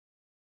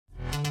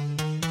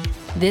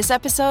This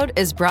episode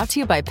is brought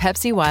to you by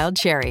Pepsi Wild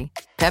Cherry.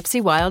 Pepsi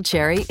Wild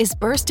Cherry is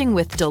bursting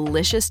with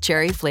delicious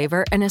cherry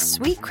flavor and a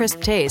sweet,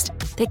 crisp taste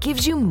that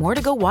gives you more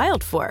to go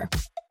wild for.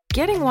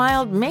 Getting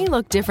wild may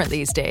look different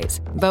these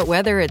days, but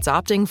whether it's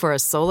opting for a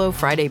solo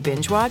Friday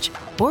binge watch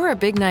or a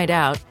big night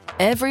out,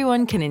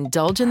 everyone can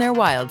indulge in their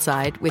wild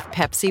side with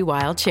Pepsi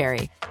Wild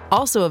Cherry.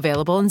 Also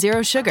available in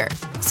Zero Sugar.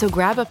 So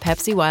grab a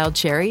Pepsi Wild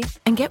Cherry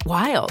and get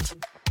wild.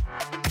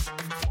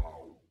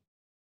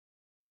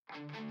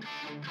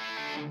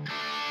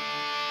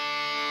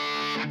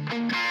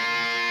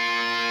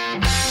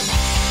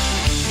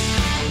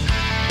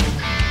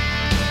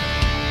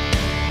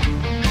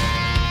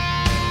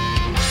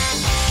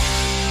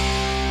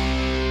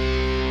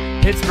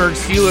 Pittsburgh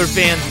Steelers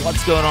fans,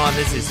 what's going on?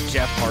 This is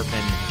Jeff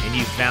Hartman, and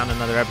you found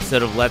another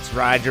episode of Let's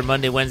Ride, your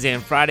Monday, Wednesday,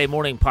 and Friday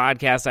morning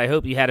podcast. I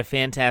hope you had a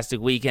fantastic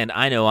weekend.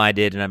 I know I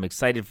did, and I'm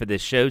excited for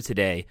this show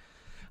today.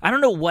 I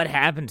don't know what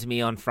happened to me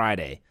on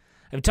Friday.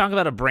 I'm talking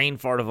about a brain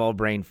fart of all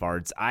brain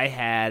farts. I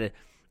had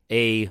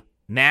a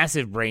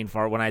massive brain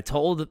fart when I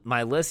told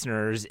my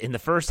listeners in the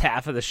first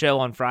half of the show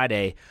on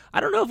Friday,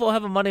 I don't know if we'll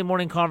have a Monday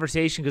morning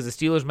conversation because the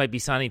Steelers might be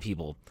signing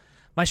people.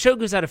 My show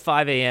goes out at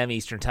 5 a.m.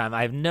 Eastern time.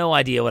 I have no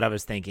idea what I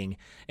was thinking.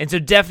 And so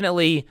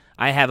definitely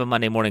I have a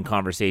Monday morning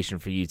conversation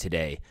for you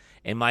today.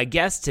 And my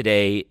guest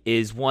today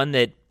is one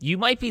that you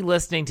might be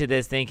listening to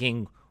this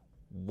thinking,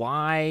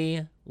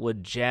 why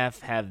would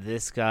Jeff have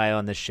this guy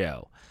on the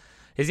show?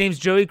 His name's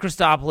Joey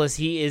Christopoulos.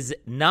 He is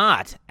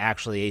not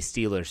actually a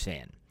Steelers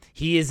fan.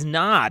 He is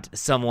not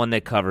someone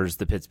that covers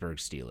the Pittsburgh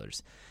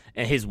Steelers.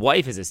 And his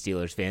wife is a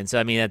Steelers fan, so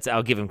I mean,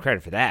 I'll give him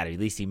credit for that. At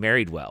least he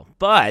married well.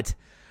 But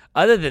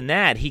other than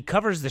that, he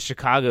covers the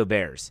Chicago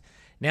Bears.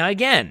 Now,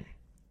 again,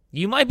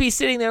 you might be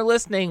sitting there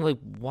listening like,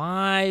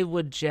 why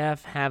would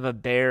Jeff have a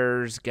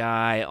Bears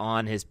guy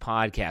on his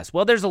podcast?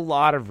 Well, there's a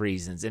lot of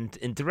reasons.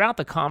 And throughout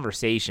the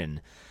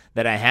conversation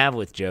that I have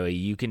with Joey,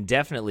 you can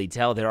definitely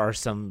tell there are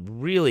some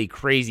really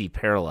crazy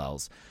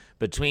parallels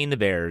between the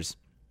Bears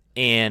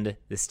and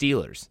the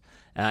Steelers.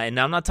 And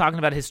I'm not talking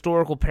about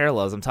historical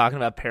parallels. I'm talking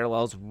about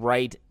parallels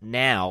right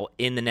now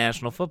in the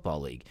National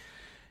Football League.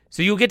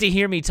 So you'll get to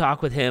hear me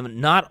talk with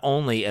him not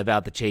only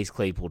about the Chase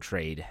Claypool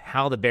trade,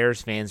 how the Bears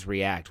fans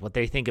react, what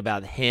they think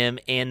about him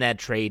and that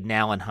trade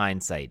now in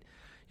hindsight.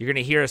 You're going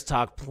to hear us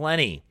talk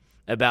plenty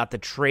about the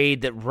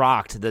trade that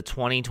rocked the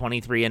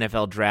 2023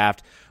 NFL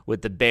Draft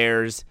with the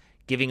Bears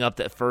giving up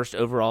the first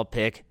overall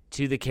pick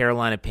to the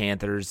Carolina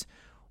Panthers,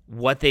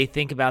 what they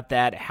think about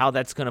that, how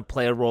that's going to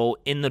play a role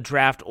in the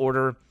draft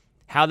order,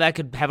 how that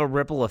could have a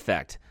ripple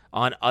effect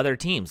on other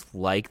teams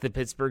like the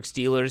Pittsburgh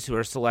Steelers who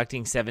are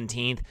selecting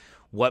 17th,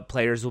 what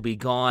players will be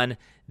gone.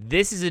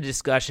 This is a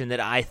discussion that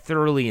I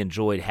thoroughly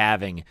enjoyed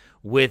having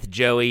with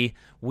Joey.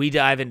 We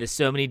dive into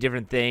so many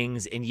different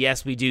things, and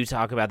yes, we do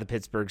talk about the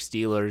Pittsburgh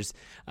Steelers,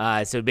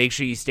 so make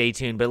sure you stay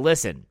tuned. But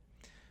listen,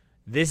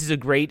 this is a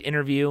great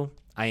interview.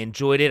 I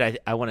enjoyed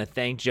it. I want to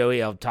thank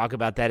Joey. I'll talk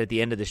about that at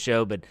the end of the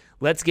show, but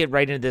let's get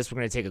right into this. We're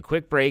going to take a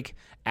quick break.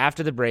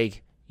 After the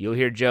break, you'll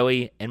hear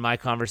Joey and my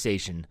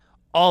conversation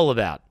all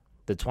about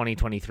the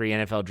 2023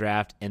 NFL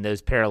Draft and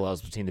those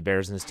parallels between the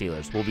Bears and the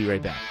Steelers. We'll be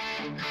right back.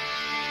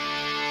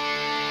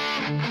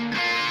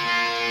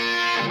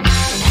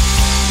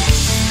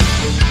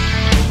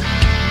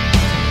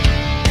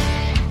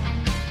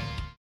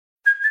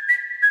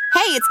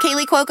 Hey, it's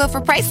Kaylee Cuoco for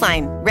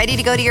Priceline. Ready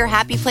to go to your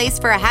happy place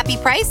for a happy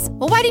price?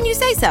 Well, why didn't you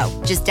say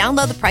so? Just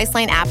download the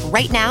Priceline app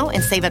right now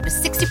and save up to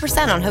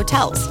 60% on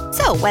hotels.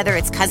 So whether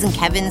it's Cousin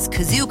Kevin's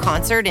Kazoo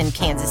Concert in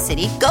Kansas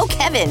City, go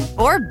Kevin,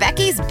 or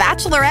Becky's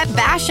Bachelorette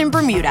Bash in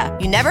Bermuda,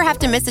 you never have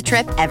to miss a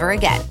trip ever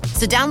again.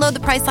 So download the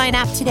Priceline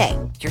app today.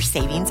 Your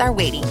savings are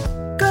waiting.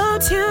 Go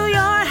to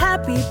your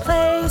happy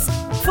place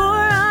for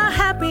a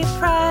happy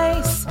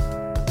price.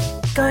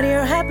 Go to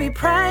your happy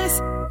price,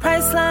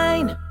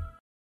 Priceline.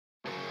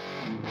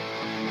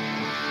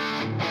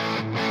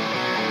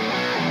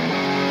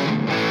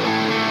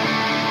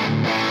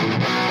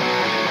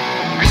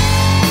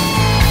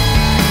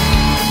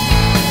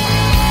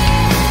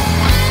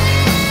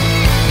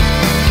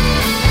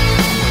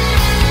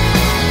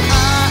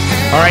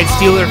 All right,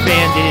 Steeler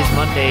fans, it is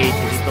Monday.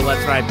 It is the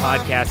Let's Ride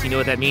podcast. You know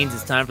what that means.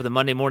 It's time for the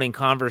Monday morning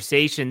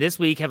conversation. This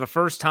week, have a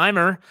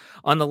first-timer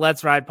on the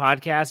Let's Ride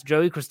podcast,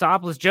 Joey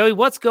Christopoulos. Joey,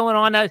 what's going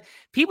on? Now,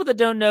 people that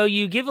don't know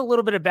you, give a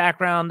little bit of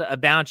background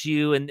about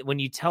you, and when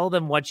you tell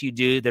them what you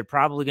do, they're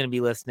probably going to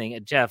be listening.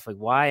 Jeff, like,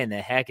 why in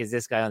the heck is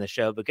this guy on the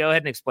show? But go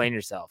ahead and explain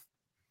yourself.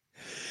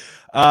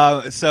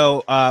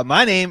 So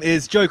my name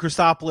is Joey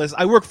Christopoulos.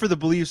 I work for the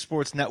Believe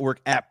Sports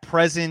Network at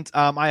present.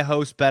 I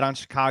host Bet on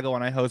Chicago,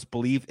 and I host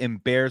Believe in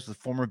Bears with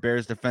former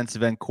Bears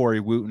defensive end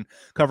Corey Wooten,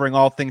 covering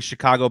all things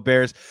Chicago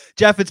Bears.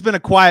 Jeff, it's been a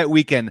quiet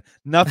weekend.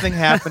 Nothing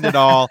happened at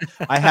all.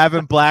 I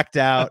haven't blacked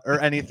out or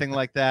anything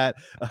like that.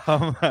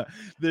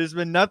 There's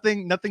been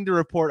nothing to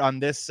report on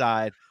this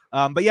side.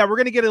 But yeah, we're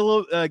gonna get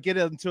into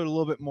it a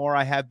little bit more.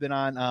 I have been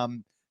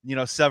on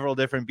several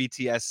different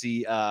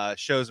BTSC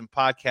shows and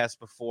podcasts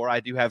before. I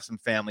do have some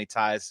family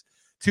ties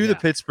to the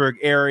Pittsburgh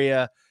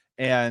area,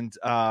 and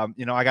I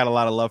got a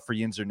lot of love for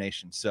Yinzer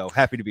Nation. So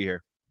happy to be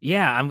here.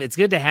 Yeah, it's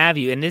good to have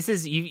you. And this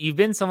is you've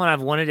been someone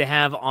I've wanted to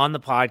have on the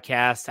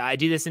podcast. I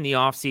do this in the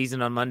off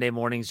season on Monday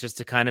mornings just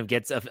to kind of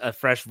get a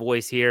fresh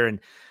voice here.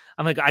 And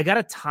I'm like, I got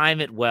to time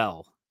it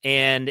well.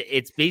 And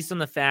it's based on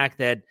the fact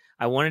that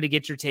I wanted to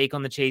get your take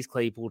on the Chase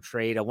Claypool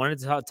trade. I wanted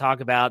to talk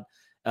about,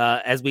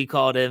 as we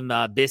called him,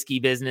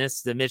 Bisky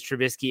business, the Mitch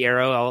Trubisky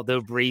era,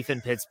 although brief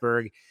in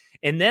Pittsburgh.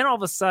 And then all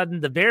of a sudden,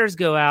 the Bears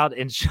go out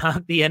and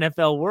shock the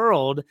NFL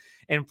world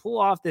and pull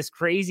off this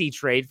crazy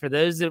trade. For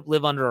those that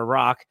live under a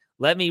rock,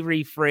 let me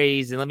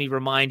rephrase and let me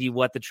remind you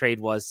what the trade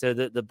was. So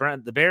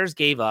the Bears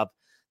gave up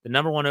the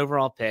number 1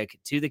 overall pick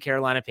to the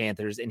Carolina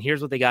Panthers, and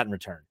here's what they got in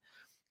return.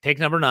 Pick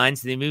number 9,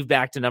 so they moved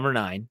back to number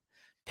 9.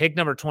 Pick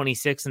number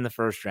 26 in the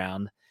first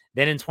round.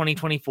 Then in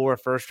 2024, a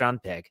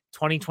first-round pick.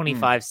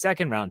 2025,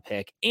 second-round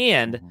pick.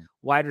 And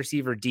wide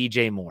receiver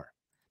DJ Moore.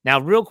 Now,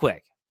 real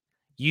quick,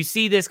 you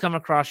see this come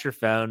across your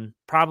phone,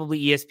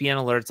 probably ESPN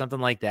alert, something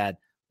like that.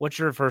 What's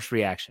your first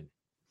reaction?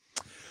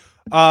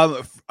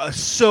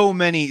 So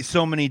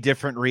many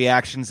different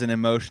reactions and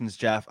emotions,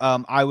 Jeff.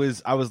 I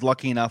was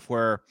lucky enough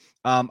where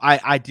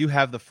I do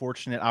have the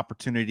fortunate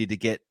opportunity to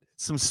get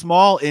some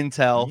small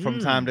intel from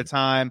time to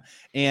time,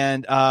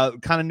 and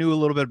kind of knew a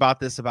little bit about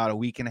this about a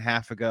week and a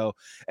half ago.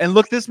 And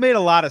look, this made a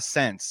lot of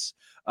sense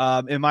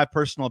in my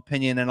personal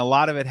opinion, and a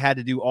lot of it had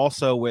to do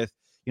also with,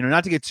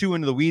 not to get too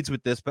into the weeds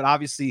with this, but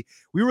obviously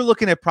we were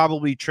looking at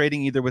probably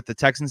trading either with the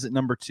Texans at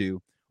number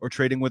 2 or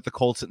trading with the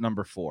Colts at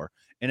number 4.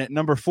 And at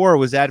number 4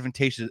 was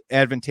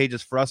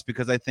advantageous for us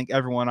because I think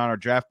everyone on our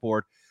draft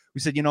board,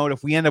 we said,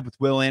 if we end up with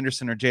Will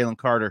Anderson or Jalen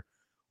Carter,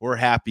 we're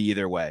happy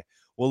either way.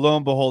 Well, lo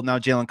and behold, now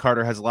Jalen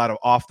Carter has a lot of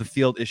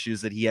off-the-field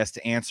issues that he has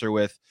to answer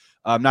with,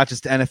 not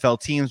just to NFL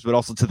teams, but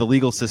also to the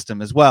legal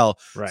system as well.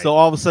 Right. So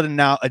all of a sudden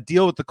now a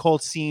deal with the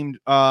Colts seemed,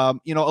 a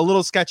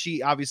little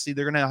sketchy. Obviously,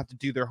 they're going to have to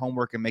do their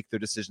homework and make their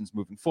decisions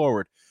moving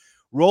forward.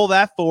 Roll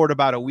that forward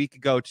about a week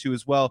ago, too,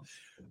 as well.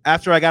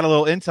 After I got a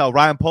little intel,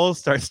 Ryan Poles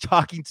starts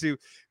talking to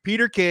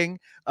Peter King,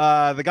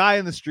 the guy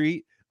in the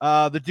street,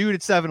 the dude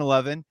at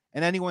 7-Eleven,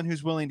 and anyone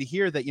who's willing to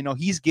hear that,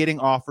 he's getting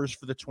offers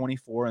for the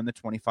 24 and the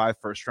 25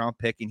 first-round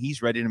pick, and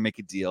he's ready to make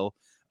a deal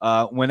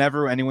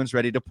whenever anyone's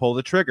ready to pull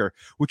the trigger,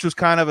 which was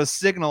kind of a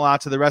signal out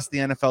to the rest of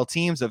the NFL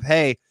teams of,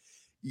 hey,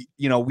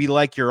 we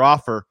like your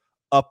offer,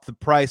 up the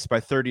price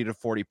by 30 to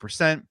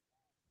 40%.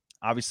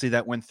 Obviously,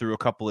 that went through a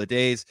couple of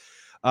days.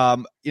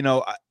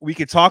 We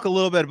could talk a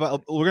little bit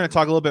about, we're going to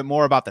talk a little bit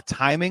more about the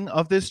timing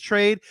of this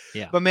trade.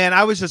 Yeah. But man,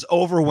 I was just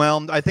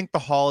overwhelmed. I think the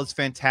haul is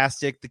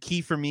fantastic. The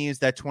key for me is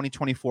that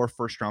 2024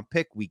 first round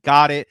pick. We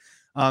got it.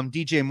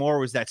 DJ Moore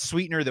was that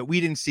sweetener that we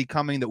didn't see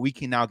coming that we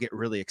can now get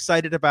really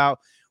excited about.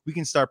 We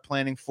can start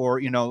planning for,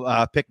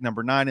 pick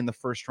number 9 in the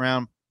first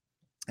round.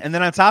 And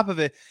then on top of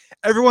it,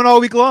 everyone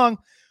all week long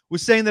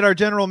was saying that our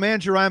general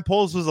manager, Ryan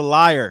Poles, was a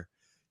liar.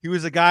 He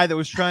was a guy that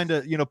was trying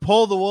to,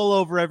 pull the wool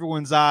over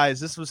everyone's eyes.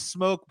 This was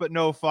smoke, but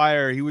no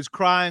fire. He was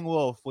crying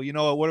wolf.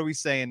 Well, what are we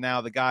saying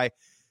now? The guy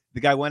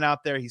went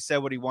out there. He said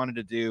what he wanted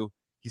to do.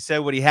 He said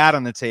what he had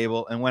on the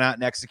table and went out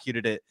and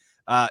executed it.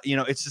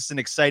 It's just an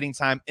exciting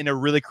time in a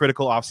really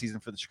critical offseason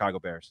for the Chicago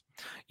Bears.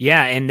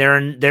 Yeah, and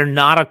they're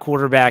not a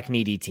quarterback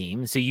needy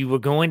team. So you were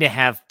going to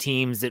have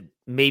teams that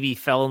maybe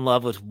fell in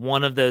love with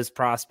one of those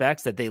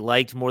prospects that they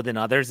liked more than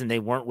others, and they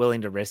weren't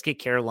willing to risk it.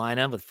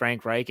 Carolina with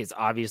Frank Reich is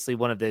obviously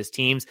one of those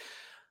teams.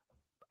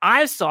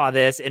 I saw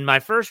this, and my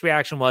first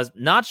reaction was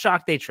not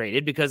shocked they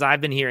traded because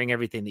I've been hearing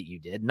everything that you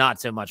did,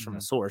 not so much from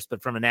a source,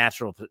 but from a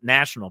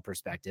national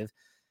perspective.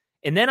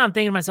 And then I'm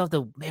thinking to myself,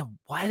 though, man,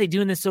 why are they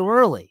doing this so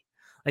early?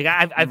 Like,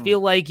 I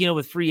feel like,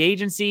 with free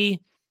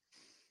agency,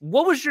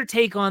 what was your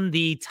take on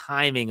the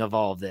timing of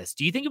all of this?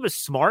 Do you think it was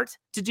smart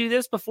to do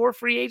this before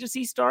free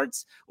agency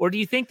starts? Or do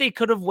you think they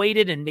could have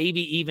waited and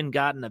maybe even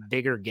gotten a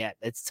bigger get?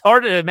 It's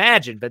hard to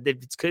imagine, but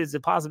it's a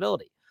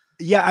possibility.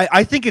 Yeah,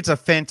 I think it's a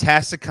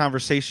fantastic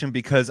conversation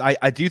because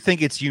I do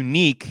think it's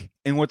unique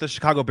in what the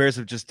Chicago Bears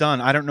have just done.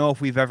 I don't know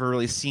if we've ever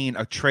really seen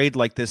a trade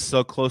like this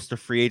so close to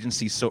free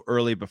agency so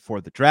early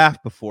before the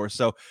draft before.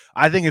 So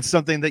I think it's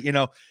something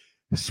that,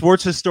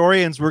 sports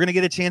historians, we're going to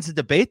get a chance to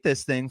debate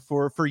this thing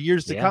for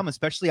years to come,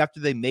 especially after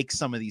they make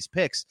some of these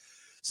picks.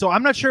 So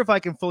I'm not sure if I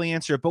can fully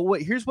answer it, but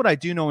here's what I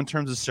do know in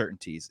terms of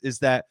certainties is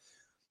that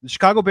the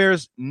Chicago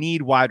Bears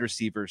need wide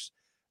receivers.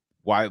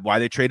 Why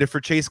they traded for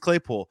Chase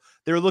Claypool.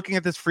 They were looking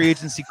at this free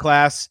agency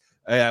class.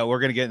 We're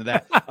going to get into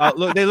that.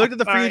 They looked at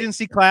the free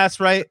agency class,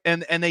 right?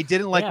 And they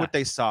didn't like what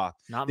they saw.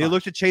 They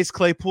looked at Chase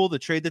Claypool, the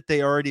trade that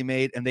they already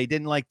made, and they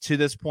didn't like, to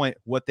this point,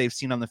 what they've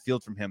seen on the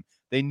field from him.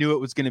 They knew it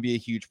was going to be a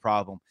huge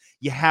problem.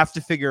 You have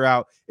to figure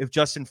out if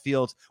Justin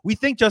Fields, we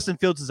think Justin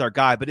Fields is our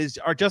guy, but is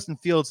our Justin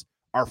Fields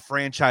our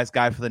franchise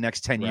guy for the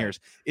next 10 years?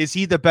 Is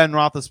he the Ben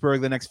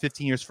Roethlisberger the next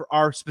 15 years for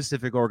our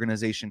specific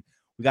organization?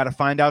 We got to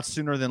find out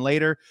sooner than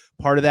later.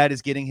 Part of that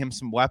is getting him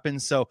some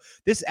weapons. So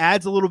this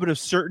adds a little bit of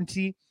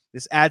certainty.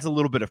 This adds a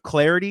little bit of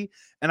clarity.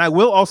 And I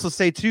will also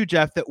say too,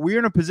 Jeff, that we're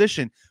in a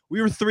position.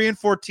 We were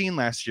 3-14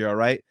 last year. All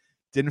right.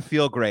 Didn't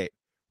feel great.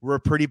 We're a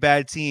pretty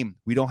bad team.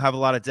 We don't have a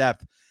lot of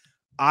depth.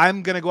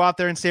 I'm going to go out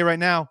there and say right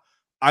now,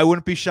 I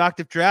wouldn't be shocked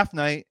if draft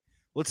night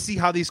let's see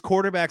how these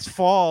quarterbacks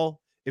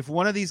fall. If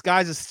one of these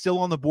guys is still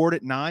on the board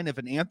at 9, if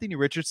an Anthony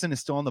Richardson is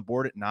still on the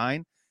board at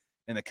 9,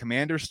 and the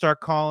Commanders start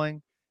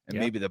calling, and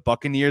maybe the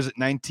Buccaneers at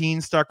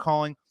 19 start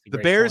calling, the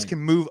Bears can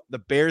move. The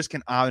Bears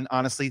can,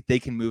 honestly, they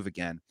can move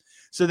again.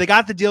 So they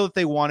got the deal that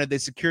they wanted. They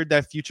secured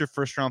that future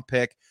first-round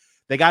pick.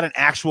 They got an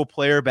actual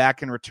player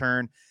back in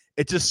return.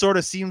 It just sort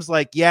of seems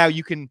like, yeah,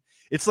 you can.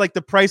 It's like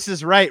the price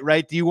is right,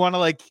 right? Do you want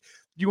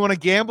to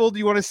gamble? Do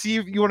you want to see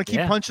if you want to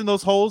keep punching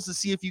those holes to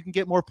see if you can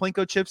get more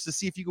Plinko chips, to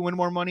see if you can win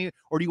more money,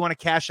 or do you want to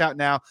cash out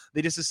now?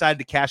 They just decided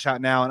to cash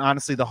out now, and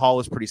honestly, the haul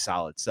is pretty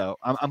solid. So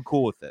I'm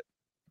cool with it.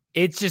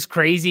 It's just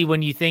crazy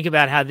when you think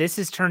about how this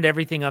has turned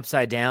everything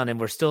upside down, and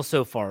we're still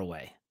so far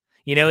away.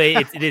 You know,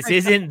 this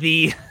isn't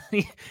the.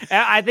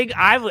 I think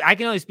I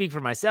can only speak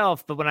for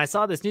myself, but when I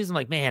saw this news, I'm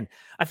like, man,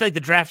 I feel like the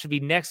draft should be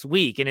next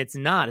week, and it's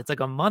not. It's like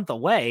a month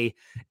away,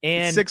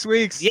 and it's 6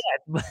 weeks.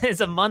 Yeah,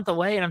 it's a month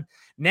away, and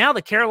now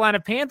the Carolina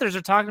Panthers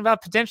are talking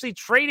about potentially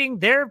trading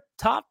their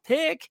top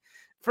pick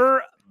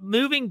for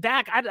moving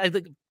back. I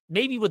think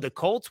maybe would the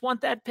Colts want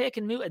that pick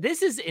and move?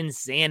 This is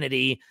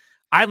insanity.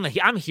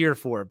 I'm here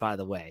for it, by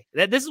the way.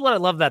 This is what I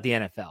love about the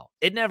NFL.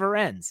 It never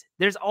ends.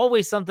 There's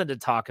always something to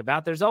talk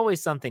about. There's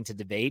always something to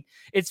debate.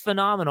 It's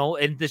phenomenal.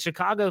 And the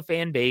Chicago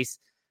fan base,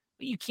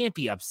 you can't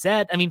be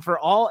upset. I mean, for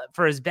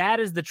as bad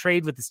as the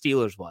trade with the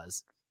Steelers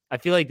was, I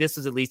feel like this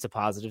was at least a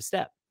positive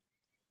step.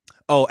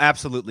 Oh,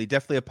 absolutely.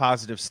 Definitely a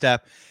positive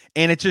step.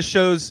 And it just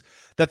shows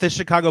that the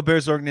Chicago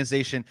Bears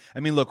organization, I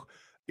mean, look,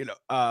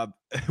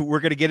 we're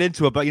going to get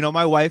into it, but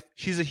my wife,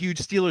 she's a huge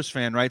Steelers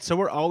fan, right? So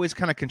we're always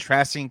kind of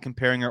contrasting and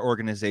comparing our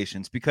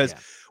organizations because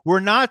we're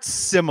not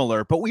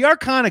similar, but we are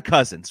kind of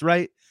cousins,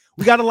 right?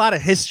 We got a lot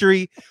of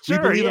history. Sure,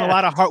 we believe in a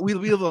lot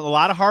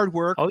of hard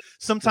work. Oh,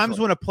 sometimes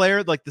when a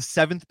player, like the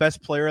 7th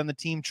best player on the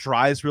team,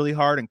 tries really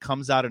hard and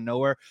comes out of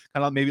nowhere,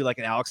 kind of maybe like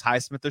an Alex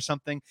Highsmith or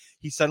something,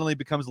 he suddenly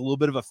becomes a little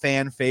bit of a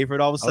fan favorite.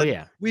 All of a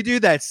sudden, we do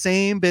that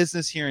same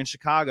business here in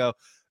Chicago.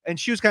 And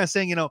she was kind of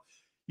saying,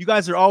 you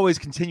guys are always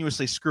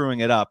continuously screwing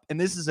it up. And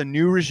this is a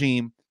new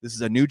regime. This is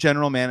a new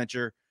general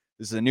manager.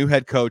 This is a new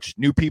head coach,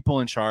 new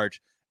people in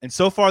charge. And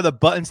so far, the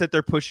buttons that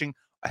they're pushing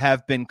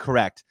have been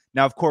correct.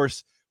 Now, of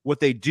course, what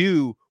they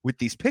do with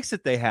these picks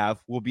that they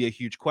have will be a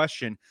huge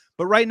question.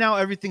 But right now,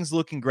 everything's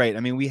looking great. I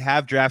mean, we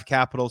have draft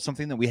capital,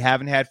 something that we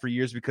haven't had for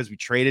years because we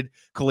traded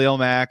Khalil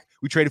Mack.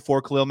 We traded for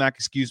Khalil Mack,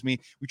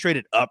 We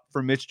traded up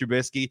for Mitch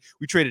Trubisky.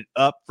 We traded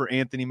up for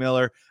Anthony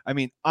Miller. I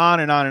mean, on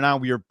and on and on.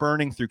 We are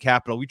burning through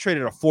capital. We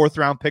traded a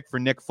 4th-round pick for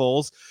Nick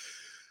Foles.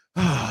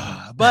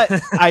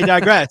 But I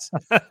digress.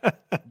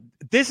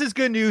 This is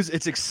good news.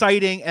 It's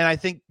exciting. And I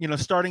think,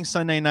 starting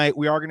Sunday night,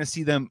 we are going to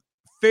see them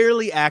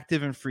fairly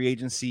active in free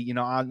agency,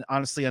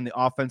 honestly, on the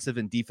offensive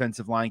and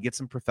defensive line, get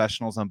some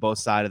professionals on both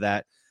sides of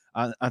that,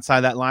 on side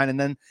of that line. And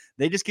then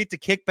they just get to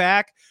kick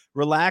back,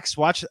 relax,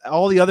 watch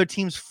all the other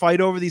teams fight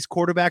over these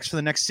quarterbacks for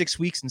the next 6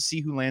 weeks and see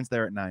who lands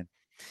there at 9.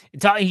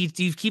 You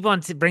keep on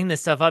bringing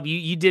this stuff up.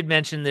 You did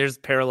mention there's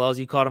parallels.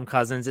 You called them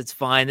cousins. It's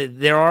fine.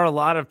 There are a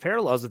lot of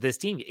parallels with this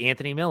team.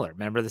 Anthony Miller,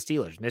 member of the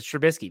Steelers. Mitch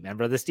Trubisky,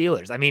 member of the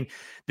Steelers. I mean,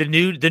 the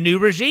new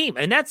regime.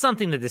 And that's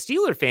something that the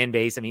Steeler fan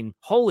base, I mean,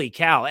 holy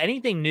cow,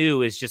 anything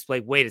new is just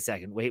like, wait a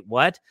second, wait,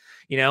 what?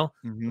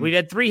 We've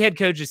had 3 head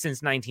coaches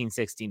since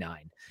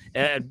 1969.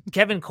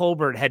 Kevin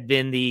Colbert had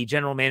been the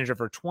general manager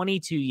for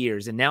 22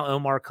 years, and now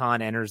Omar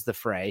Khan enters the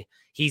fray.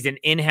 He's an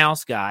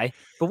in-house guy,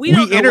 but we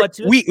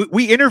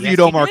interviewed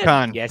Omar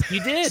Khan. Yes,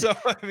 you did.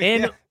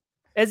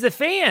 As the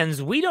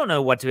fans, we don't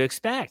know what to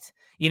expect.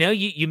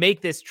 You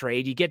make this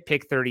trade, you get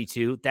pick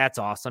 32. That's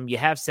awesome. You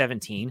have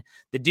 17.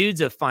 The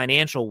dude's a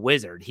financial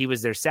wizard. He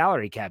was their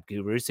salary cap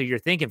guru. So you're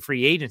thinking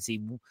free agency.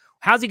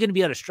 How's he going to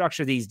be able to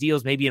structure these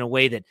deals maybe in a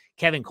way that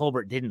Kevin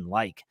Colbert didn't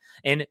like?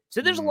 And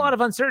so there's a lot of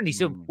uncertainty.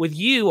 So with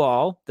you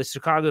all, the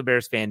Chicago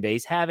Bears fan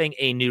base, having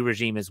a new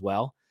regime as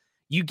well,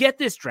 you get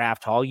this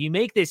draft haul, you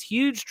make this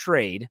huge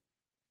trade.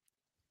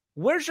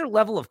 Where's your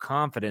level of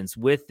confidence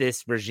with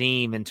this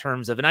regime in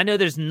terms of, and I know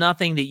there's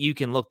nothing that you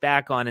can look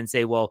back on and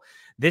say, well,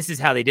 this is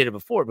how they did it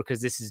before because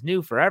this is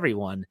new for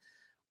everyone.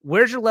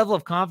 Where's your level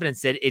of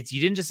confidence that you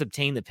didn't just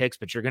obtain the picks,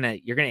 but you're gonna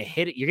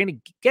hit it, you're gonna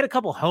get a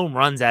couple home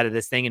runs out of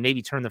this thing and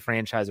maybe turn the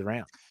franchise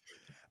around?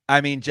 I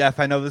mean, Jeff,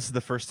 I know this is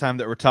the first time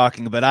that we're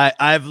talking, but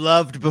I've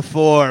loved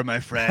before, my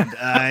friend.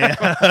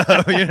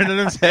 You know what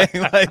I'm saying?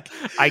 Like,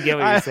 I get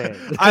what you're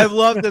saying. I've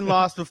loved and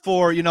lost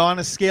before. On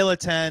a scale of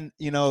 10,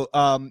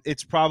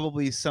 it's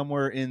probably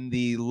somewhere in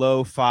the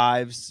low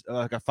 5s,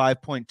 like a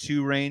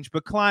 5.2 range,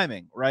 but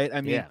climbing, right?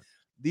 I mean,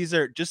 these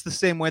are just the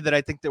same way that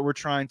I think that we're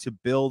trying to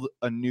build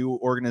a new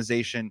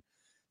organization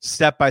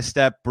step by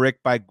step,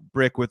 brick by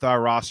brick with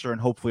our roster,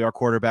 and hopefully our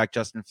quarterback,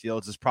 Justin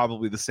Fields, is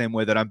probably the same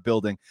way that I'm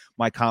building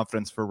my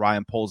confidence for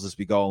Ryan Poles as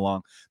we go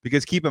along.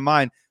 Because keep in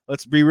mind,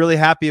 let's be really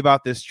happy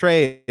about this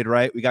trade,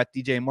 right? We got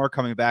DJ Moore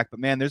coming back, but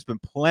man, there's been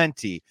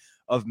plenty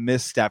of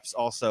missteps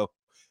also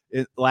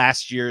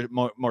last year,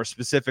 more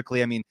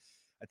specifically. I mean,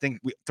 I think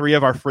 3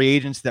 of our free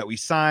agents that we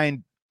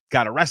signed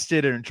got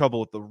arrested and in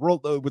trouble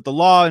with the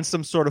law in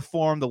some sort of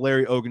form, the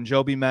Larry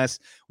Ogunjobi mess.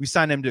 We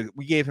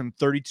gave him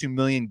 $32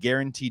 million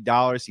guaranteed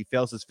dollars. He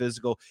fails his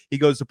physical. He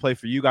goes to play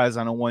for you guys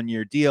on a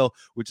 1-year deal,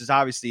 which is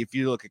obviously, if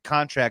you look at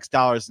contracts,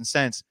 dollars and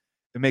cents,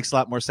 it makes a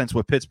lot more sense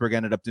what Pittsburgh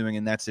ended up doing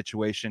in that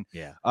situation.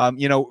 Yeah.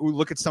 We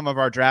look at some of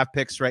our draft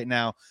picks right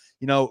now.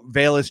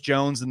 Velus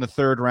Jones in the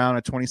 3rd round,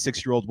 a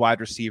 26-year-old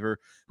wide receiver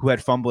who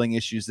had fumbling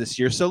issues this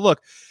year. So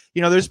look,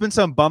 there's been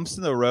some bumps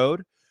in the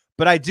road.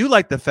 But I do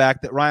like the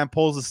fact that Ryan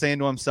Poles is saying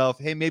to himself,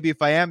 hey, maybe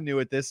if I am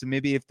new at this, and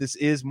maybe if this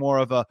is more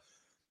of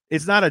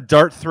it's not a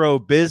dart throw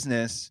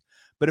business,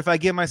 but if I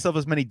give myself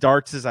as many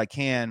darts as I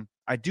can,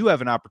 I do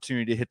have an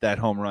opportunity to hit that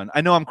home run. I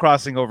know I'm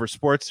crossing over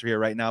sports here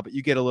right now, but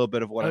you get a little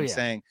bit of what I'm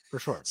saying. For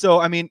sure. So,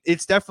 I mean,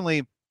 it's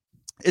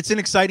an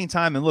exciting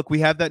time. And look, we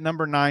have that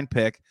number 9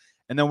 pick.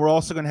 And then we're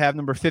also going to have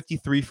number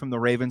 53 from the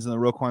Ravens in the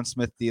Roquan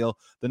Smith deal,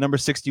 the number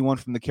 61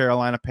 from the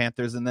Carolina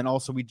Panthers, and then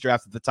also we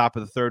drafted the top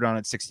of the 3rd round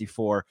at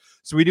 64.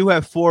 So we do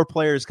have 4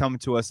 players coming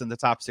to us in the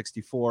top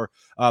 64,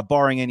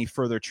 barring any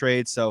further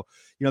trades. So,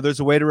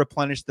 there's a way to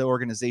replenish the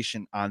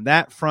organization on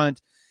that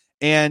front.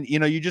 And,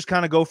 you just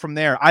kind of go from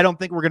there. I don't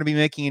think we're going to be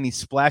making any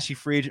splashy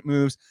free agent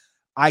moves.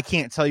 I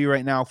can't tell you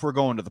right now if we're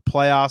going to the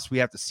playoffs. We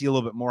have to see a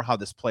little bit more how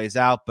this plays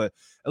out, but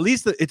at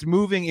least it's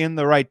moving in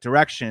the right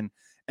direction.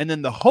 And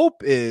then the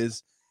hope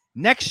is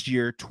next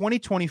year,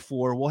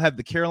 2024, we'll have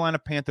the Carolina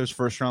Panthers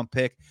 1st-round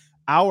pick,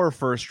 our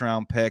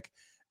 1st-round pick,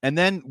 and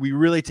then we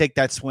really take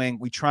that swing.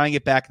 We try and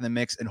get back in the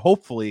mix, and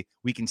hopefully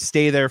we can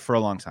stay there for a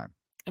long time.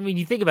 I mean,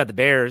 you think about the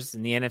Bears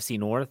in the NFC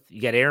North.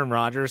 You got Aaron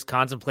Rodgers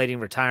contemplating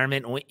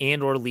retirement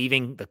and or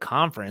leaving the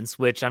conference,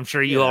 which I'm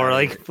sure you all are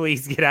like,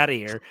 please get out of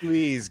here.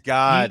 Please,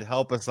 God,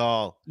 help us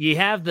all. You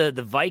have the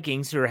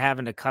Vikings who are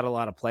having to cut a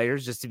lot of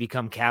players just to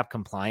become cap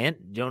compliant.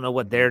 You don't know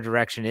what their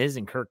direction is.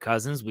 And Kirk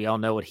Cousins, we all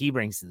know what he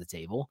brings to the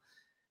table.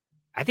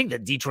 I think the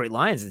Detroit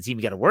Lions is the team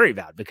you got to worry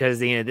about because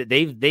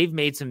they've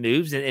made some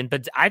moves,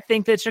 but I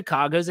think that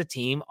Chicago's a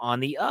team on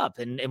the up.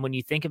 And when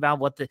you think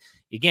about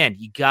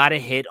you got to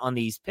hit on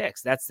these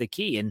picks. That's the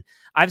key. And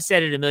I've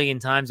said it a million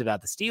times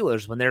about the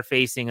Steelers when they're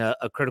facing a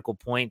critical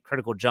point,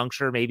 critical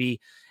juncture, maybe.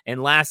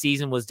 And last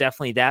season was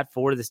definitely that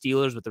for the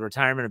Steelers with the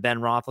retirement of Ben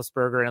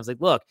Roethlisberger. And I was like,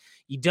 look,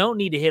 you don't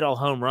need to hit all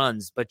home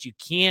runs, but you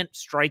can't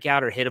strike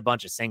out or hit a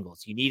bunch of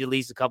singles. You need at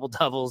least a couple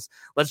doubles.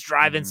 Let's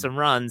drive in some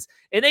runs.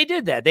 And they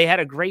did that. They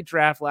had a great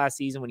draft last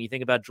season when you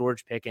think about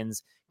George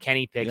Pickens,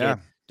 Kenny Pickett,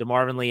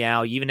 DeMarvin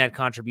Leal. You even had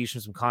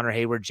contributions from Connor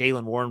Hayward.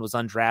 Jalen Warren was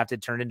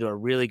undrafted, turned into a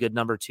really good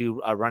number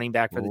 2 running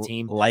back for the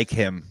team. Like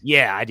him.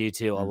 Yeah, I do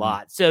too, a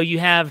lot. So you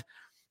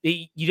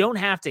don't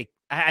have to.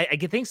 I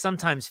think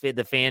sometimes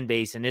the fan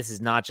base, and this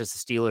is not just a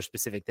Steelers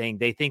specific thing,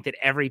 they think that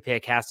every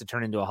pick has to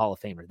turn into a Hall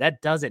of Famer.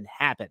 That doesn't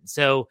happen.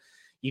 So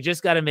you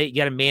just got to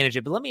manage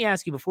it. But let me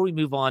ask you before we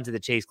move on to the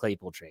Chase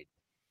Claypool trade.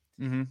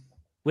 Mm-hmm.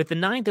 With the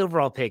 9th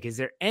overall pick, is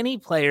there any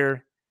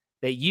player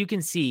that you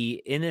can see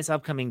in this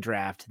upcoming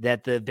draft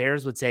that the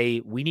Bears would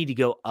say we need to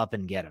go up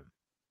and get him?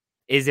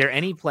 Is there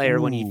any player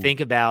when you think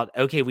about,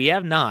 okay, we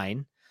have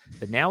 9,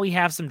 but now we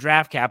have some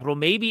draft capital.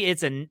 Maybe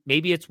it's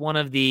one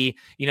of the,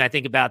 I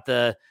think about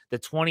the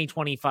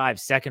 2025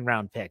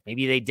 2nd-round pick.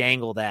 Maybe they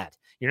dangle that.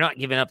 You're not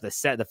giving up the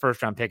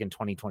 1st-round pick in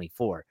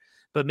 2024.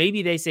 But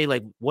maybe they say,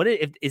 like,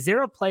 is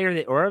there a player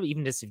that, or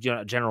even just a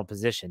general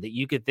position that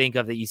you could think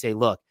of that you say,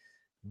 look,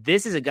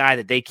 this is a guy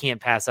that they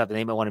can't pass up and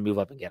they might want to move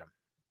up and get him?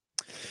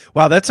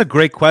 Wow, that's a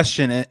great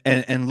question.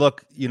 And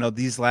look,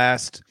 this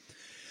last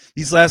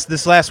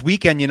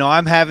weekend,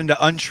 I'm having to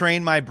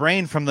untrain my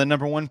brain from the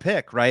number 1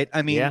 pick, right?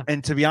 I mean,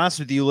 and to be honest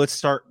with you, let's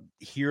start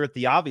here at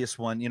the obvious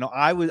one.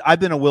 I've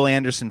been a Will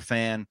Anderson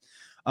fan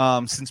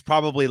since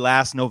probably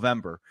last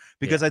November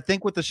because I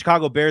think with the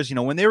Chicago Bears,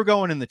 when they were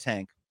going in the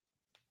tank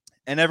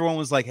and everyone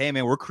was like, hey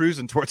man, we're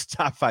cruising towards the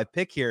top 5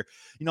 pick here.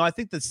 I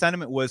think the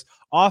sentiment was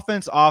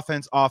offense,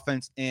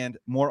 and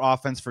more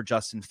offense for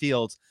Justin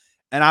Fields.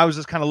 And I was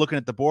just kind of looking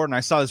at the board and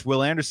I saw this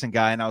Will Anderson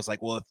guy and I was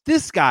like, well, if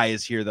this guy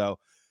is here though,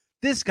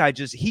 this guy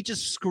just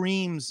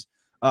screams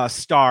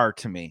star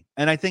to me.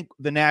 And I think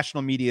the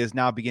national media is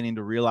now beginning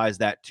to realize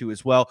that too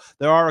as well.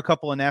 There are a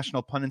couple of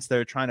national pundits that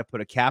are trying to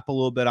put a cap a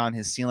little bit on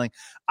his ceiling.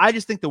 I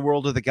just think the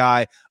world of the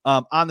guy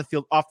on the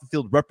field, off the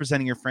field,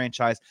 representing your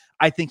franchise.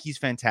 I think he's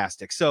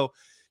fantastic. So,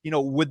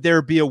 would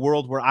there be a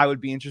world where I would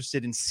be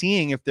interested in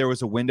seeing if there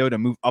was a window to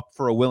move up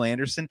for a Will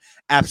Anderson?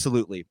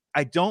 Absolutely.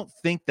 I don't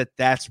think that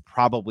that's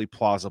probably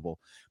plausible,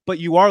 but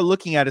you are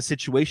looking at a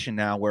situation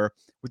now where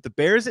with the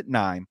Bears at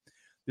 9,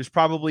 there's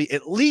probably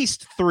at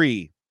least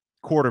 3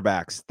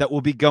 quarterbacks that will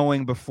be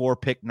going before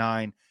pick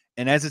 9.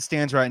 And as it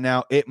stands right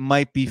now, it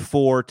might be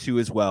 4 too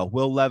as well.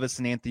 Will Levis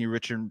and Anthony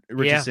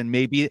Richardson,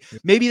 maybe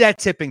that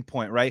tipping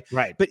point, right?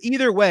 Right. But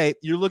either way,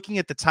 you're looking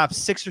at the top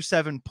 6 or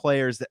 7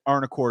 players that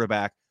aren't a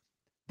quarterback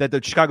that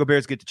the Chicago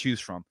Bears get to choose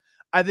from.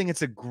 I think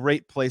it's a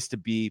great place to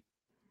be.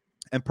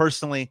 And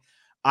personally,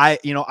 I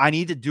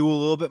need to do a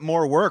little bit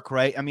more work,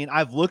 right? I mean,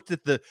 I've looked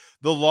at the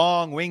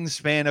long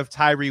wingspan of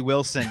Tyree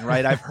Wilson,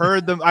 right? I've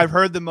heard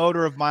the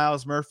motor of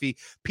Miles Murphy.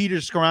 Peter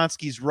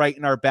Skoronski's right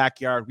in our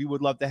backyard. We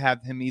would love to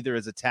have him either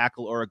as a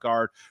tackle or a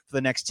guard for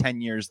the next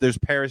 10 years. There's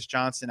Paris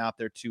Johnson out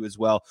there too as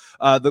well.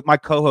 My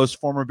co-host,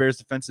 former Bears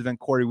defensive end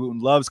Corey Wooten,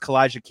 loves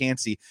Kalijah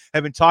Kancey.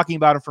 I've been talking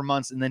about him for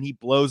months, and then he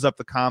blows up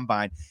the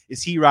combine.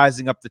 Is he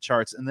rising up the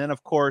charts? And then,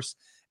 of course,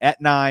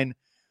 at 9,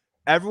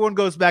 everyone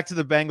goes back to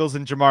the Bengals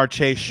and Jamar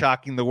Chase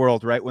shocking the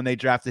world, right? When they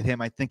drafted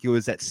him, I think it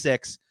was at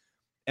 6.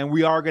 And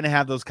we are going to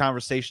have those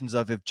conversations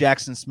of if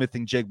Jackson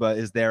Smith-Njigba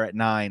is there at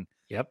 9.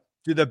 Yep.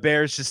 Do the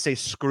Bears just say,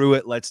 screw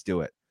it, let's do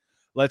it?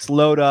 Let's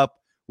load up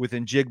with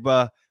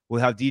Njigba.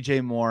 We'll have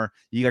DJ Moore.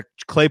 You got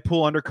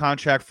Claypool under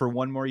contract for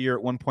 1 more year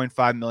at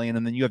 $1.5 million.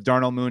 And then you have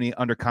Darnell Mooney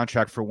under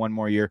contract for 1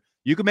 more year.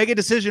 You can make a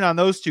decision on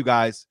those two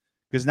guys,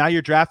 because now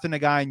you're drafting a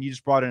guy and you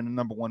just brought in a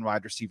number 1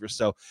 wide receiver.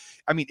 So,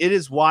 I mean, it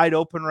is wide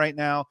open right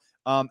now.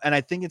 And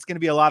I think it's going to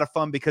be a lot of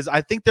fun because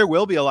I think there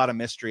will be a lot of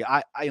mystery.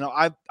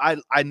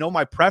 I know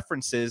my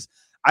preferences.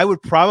 I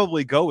would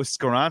probably go with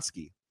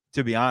Skoronski,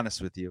 to be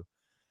honest with you.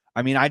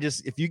 I mean,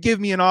 if you give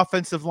me an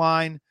offensive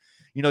line,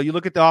 you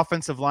look at the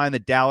offensive line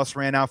that Dallas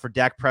ran out for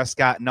Dak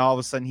Prescott, and all of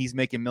a sudden he's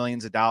making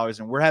millions of dollars,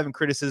 and we're having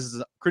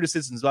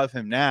criticisms of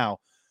him now.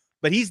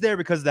 But he's there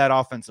because of that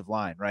offensive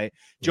line, right?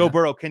 Yeah. Joe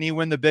Burrow, can he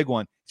win the big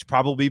one? He's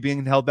probably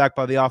being held back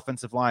by the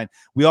offensive line.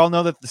 We all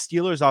know that the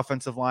Steelers'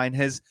 offensive line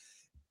has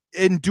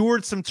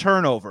endured some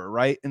turnover,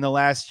 right, in the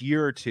last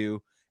year or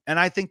two. And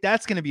I think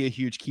that's going to be a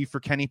huge key for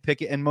Kenny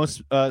Pickett and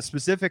most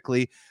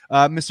specifically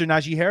Mr.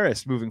 Najee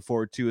Harris moving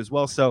forward too as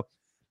well. So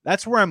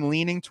that's where I'm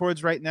leaning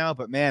towards right now.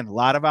 But, man, a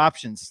lot of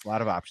options.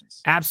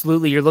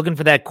 Absolutely. You're looking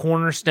for that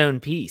cornerstone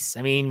piece.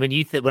 I mean,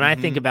 when I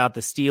think about the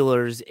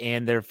Steelers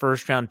and their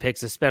first-round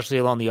picks, especially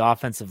along the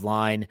offensive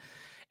line,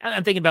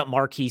 I'm thinking about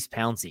Marquise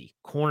Pouncey,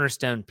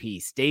 cornerstone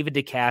piece, David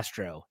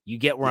DeCastro. You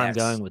get where I'm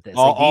going with this.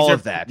 All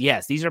of that.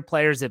 Yes, these are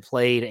players that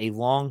played a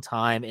long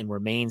time and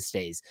were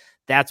mainstays.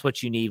 That's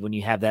what you need when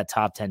you have that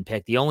top 10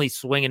 pick. The only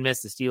swing and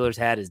miss the Steelers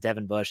had is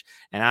Devin Bush,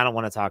 and I don't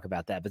want to talk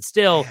about that. But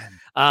still,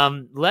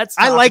 let's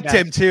talk I liked about,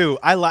 him too.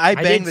 I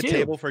banged the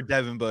table for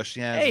Devin Bush.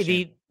 Yeah.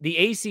 Hey, the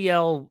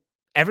ACL,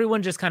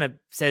 everyone just kind of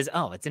says,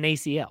 oh, it's an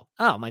ACL.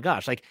 Oh, my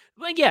gosh.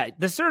 Yeah,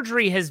 the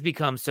surgery has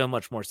become so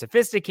much more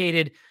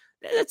sophisticated.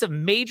 That's a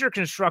major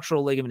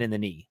constructional ligament in the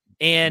knee.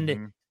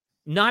 And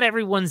not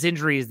everyone's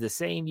injury is the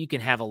same. You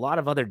can have a lot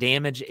of other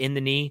damage in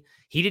the knee.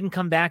 He didn't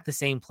come back the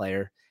same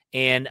player.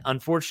 And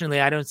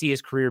unfortunately, I don't see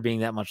his career being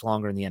that much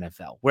longer in the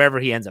NFL, wherever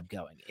he ends up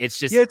going. It's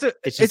just,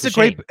 it's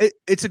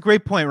a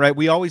great point, right?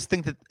 We always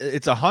think that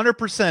it's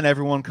 100%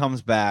 everyone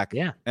comes back.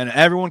 Yeah. And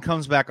everyone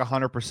comes back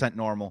 100%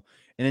 normal.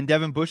 And in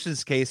Devin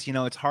Bush's case,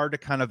 it's hard to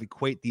kind of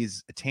equate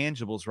these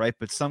tangibles, right?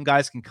 But some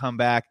guys can come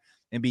back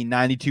and be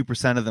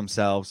 92% of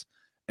themselves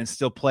and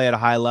still play at a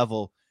high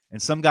level.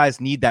 And some guys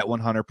need that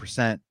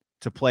 100%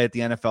 to play at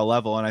the NFL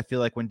level. And I feel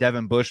like when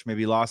Devin Bush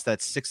maybe lost that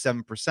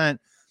 6-7%,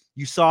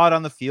 you saw it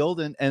on the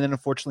field, and then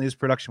unfortunately his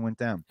production went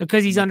down.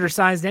 Because he's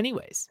undersized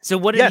anyways. So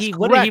what did he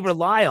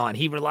rely on?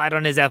 He relied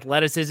on his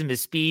athleticism,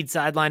 his speed,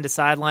 sideline to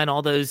sideline,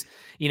 all those,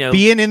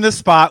 being in the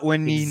spot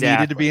when he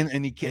needed to be in,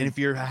 and if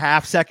you're a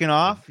half second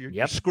off,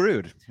 you're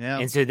screwed. Yeah.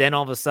 And so then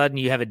all of a sudden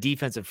you have a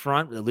defensive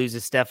front that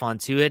loses Stephon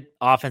Tuitt.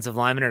 Offensive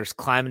linemen are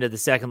climbing to the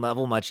second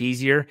level much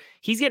easier.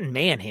 He's getting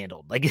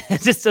manhandled.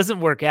 It just doesn't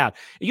work out.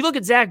 You look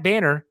at Zach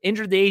Banner,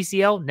 injured the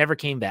ACL, never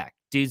came back.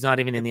 Dude's not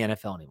even in the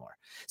NFL anymore.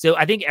 So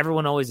I think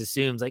everyone always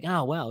assumes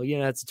oh, well,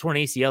 it's a torn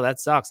ACL. That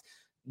sucks.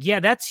 Yeah,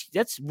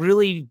 that's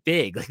really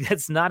big.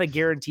 That's not a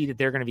guarantee that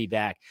they're going to be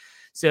back.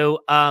 So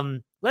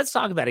let's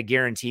talk about a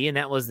guarantee, and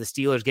that was the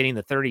Steelers getting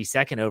the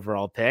 32nd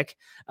overall pick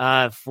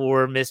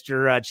for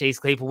Mr. Chase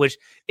Claypool, which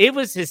it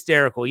was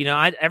hysterical.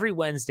 Every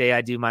Wednesday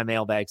I do my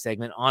mailbag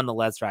segment on the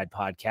Let's Ride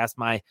podcast,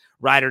 my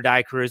ride or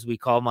die crew, as we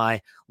call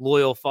my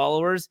loyal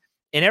followers.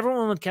 And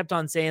everyone kept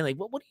on saying,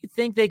 what do you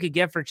think they could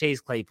get for Chase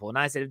Claypool? And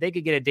I said, if they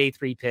could get a day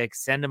 3 pick,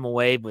 send him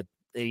away with,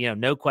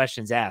 no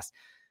questions asked.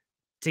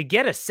 To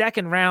get a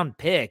second-round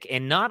pick,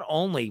 and not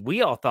only,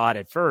 we all thought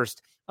at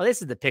first, oh,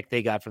 this is the pick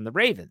they got from the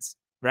Ravens,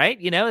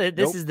 right?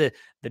 This is it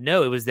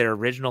was their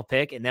original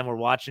pick, and then we're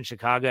watching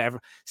Chicago,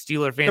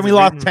 Steeler fans. And we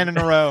lost 10 in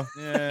a row.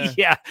 Yeah,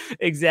 yeah,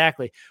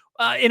 exactly.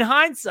 In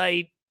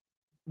hindsight,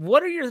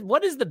 what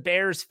is the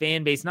Bears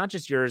fan base, not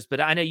just yours,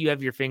 but I know you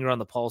have your finger on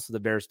the pulse of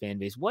the Bears fan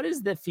base. What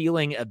is the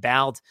feeling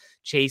about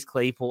Chase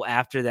Claypool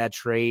after that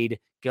trade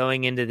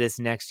going into this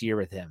next year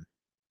with him?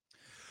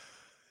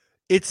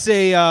 It's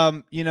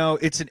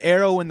it's an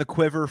arrow in the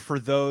quiver for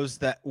those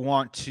that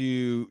want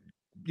to,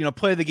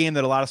 play the game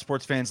that a lot of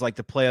sports fans like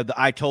to play of the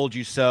I told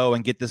you so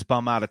and get this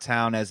bum out of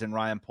town, as in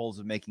Ryan Poles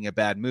of making a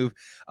bad move.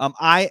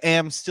 I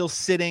am still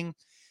sitting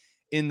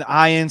in the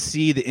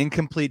INC, the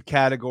incomplete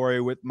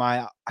category, with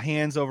my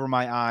hands over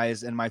my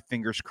eyes and my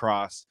fingers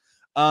crossed.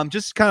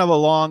 Just kind of a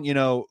long,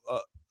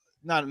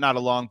 not a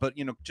long, but,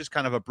 just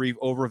kind of a brief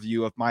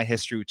overview of my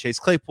history with Chase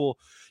Claypool.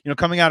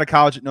 Coming out of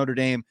college at Notre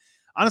Dame,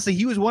 honestly,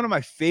 he was one of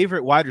my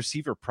favorite wide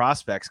receiver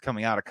prospects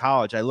coming out of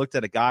college. I looked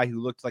at a guy who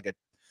looked like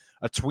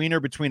a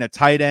tweener between a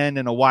tight end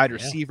and a wide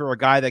receiver, a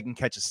guy that can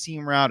catch a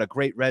seam route, a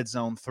great red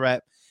zone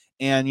threat.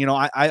 And, you know,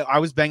 I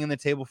was banging the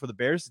table for the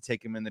Bears to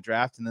take him in the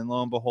draft. And then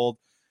lo and behold,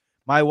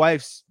 my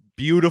wife's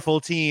beautiful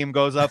team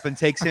goes up and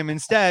takes him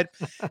instead.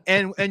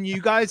 And you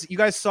guys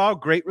saw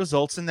great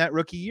results in that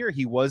rookie year.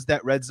 He was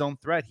that red zone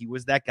threat. He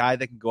was that guy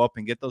that can go up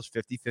and get those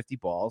 50-50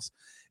 balls.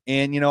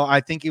 And, you know, I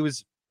think it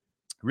was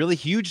really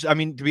huge. I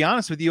mean, to be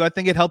honest with you, I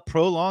think it helped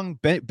prolong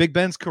Big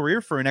Ben's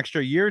career for an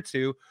extra year or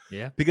two.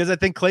 Yeah. Because I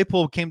think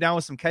Claypool came down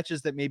with some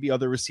catches that maybe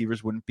other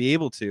receivers wouldn't be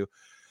able to.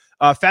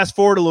 Fast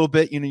forward a little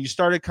bit, you know, you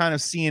started kind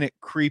of seeing it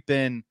creep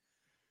in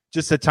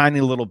just a tiny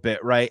little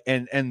bit, right?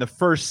 And the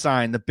first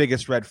sign, the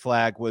biggest red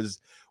flag was,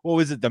 what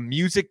was it? The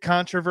music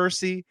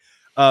controversy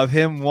of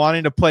him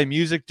wanting to play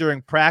music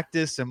during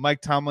practice. And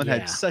Mike Tomlin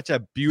had such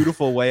a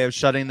beautiful way of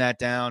shutting that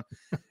down.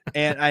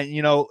 And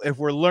you know, if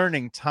we're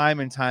learning time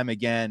and time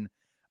again,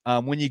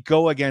 when you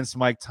go against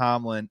Mike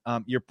Tomlin,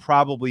 you're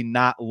probably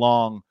not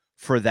long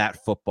for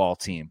that football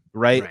team,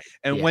 right?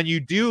 And when you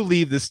do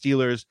leave the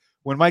Steelers,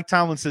 when Mike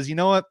Tomlin says, you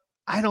know what,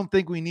 I don't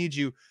think we need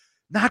you,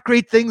 not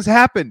great things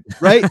happen,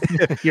 right?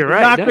 You're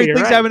right. Not great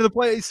things happen to the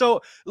play.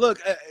 So look,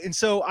 and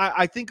so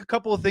I think a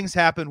couple of things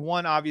happened.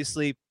 One,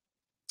 obviously,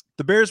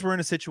 the Bears were in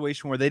a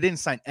situation where they didn't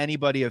sign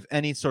anybody of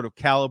any sort of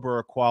caliber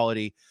or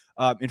quality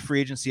in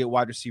free agency at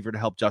wide receiver to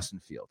help Justin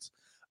Fields.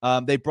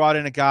 They brought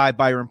in a guy,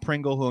 Byron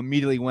Pringle, who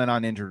immediately went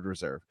on injured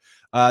reserve.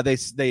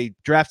 They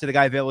drafted a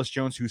guy, Velus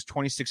Jones, who's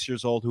 26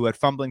 years old, who had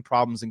fumbling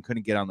problems and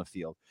couldn't get on the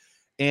field.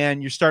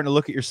 And you're starting to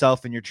look at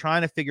yourself and you're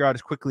trying to figure out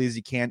as quickly as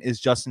you can, is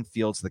Justin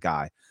Fields the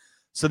guy?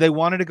 So they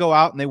wanted to go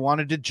out and they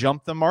wanted to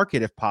jump the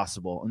market if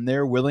possible. And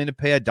they're willing to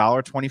pay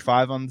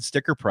 $1.25 on the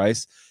sticker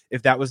price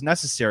if that was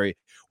necessary.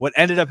 What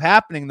ended up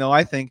happening, though,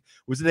 I think,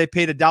 was that they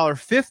paid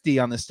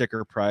 $1.50 on the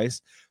sticker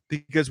price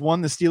because,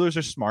 one, the Steelers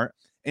are smart.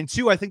 And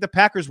two, I think the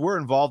Packers were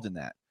involved in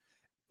that.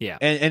 Yeah.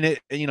 And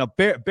it, you know,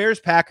 Bears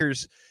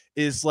Packers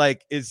is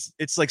like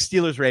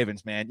Steelers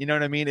Ravens, man. You know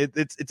what I mean? It's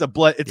a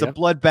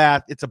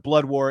bloodbath. It's a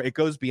blood war. It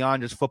goes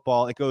beyond just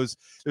football.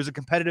 There's a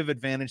competitive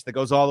advantage that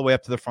goes all the way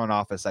up to the front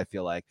office, I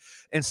feel like.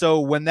 And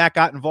so when that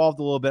got involved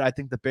a little bit, I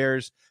think the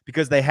Bears,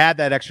 because they had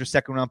that extra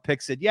second round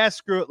pick, said, yeah,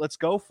 screw it. Let's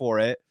go for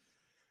it.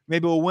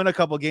 Maybe we'll win a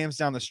couple of games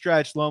down the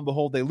stretch. Lo and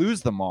behold, they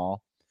lose them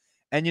all.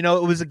 And, you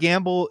know, it was a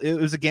gamble. It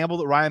was a gamble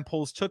that Ryan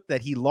Poles took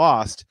that he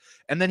lost.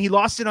 And then he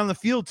lost it on the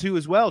field too,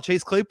 as well.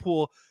 Chase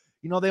Claypool,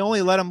 you know, they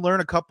only let him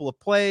learn a couple of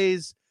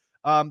plays.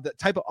 The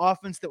type of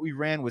offense that we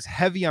ran was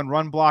heavy on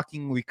run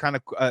blocking. We kind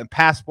of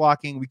pass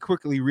blocking. We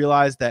quickly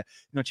realized that,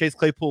 you know, Chase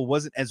Claypool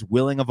wasn't as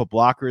willing of a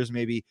blocker as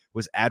maybe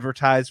was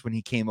advertised when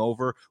he came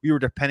over. We were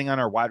depending on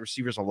our wide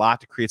receivers a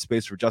lot to create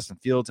space for Justin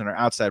Fields in our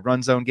outside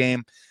run zone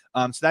game.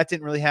 So that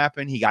didn't really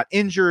happen. He got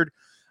injured.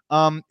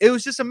 It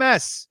was just a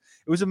mess.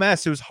 It was a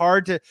mess. It was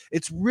hard to,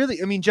 it's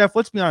really, I mean, Jeff,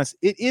 let's be honest.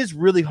 It is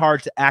really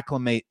hard to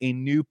acclimate a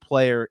new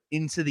player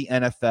into the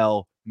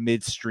NFL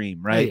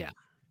midstream, right? Oh, yeah.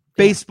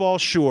 Baseball,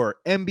 sure.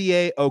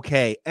 NBA,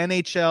 okay.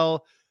 NHL,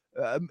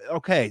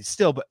 okay,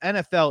 still, but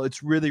NFL,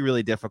 it's really,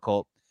 really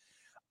difficult.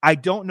 I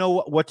don't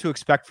know what to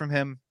expect from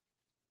him.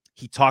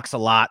 He talks a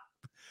lot.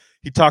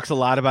 He talks a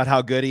lot about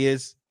how good he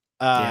is.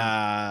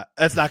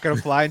 That's not going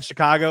to fly in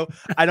Chicago.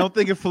 I don't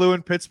think it flew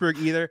in Pittsburgh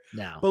either.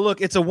 No. But look,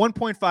 it's a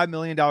 $1.5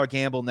 million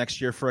gamble next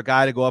year for a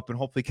guy to go up and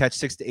hopefully catch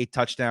 6 to 8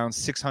 touchdowns,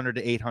 600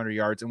 to 800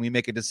 yards, and we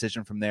make a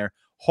decision from there.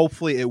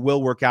 Hopefully it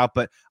will work out,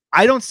 but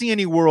I don't see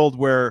any world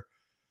where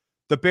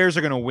the Bears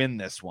are going to win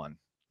this one.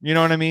 You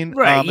know what I mean?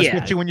 Right,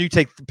 Especially when you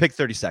pick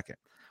 32nd.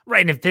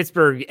 Right, and if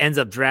Pittsburgh ends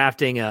up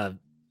drafting a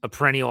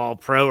perennial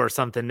All-Pro or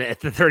something at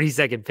the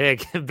 32nd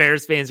pick,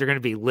 Bears fans are going to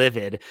be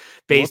livid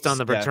based on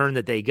the return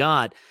that they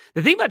got.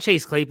 The thing about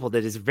Chase Claypool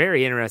that is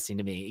very interesting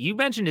to me, you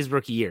mentioned his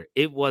rookie year.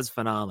 It was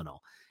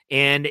phenomenal.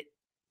 And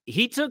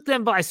he took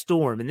them by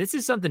storm. And this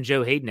is something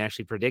Joe Hayden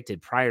actually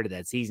predicted prior to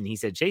that season. He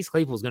said Chase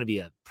Claypool is going to be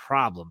a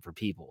problem for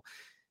people.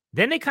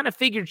 Then they kind of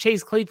figured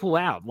Chase Claypool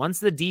out. Once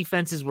the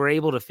defenses were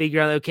able to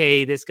figure out,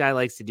 okay, this guy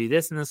likes to do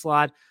this in the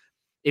slot,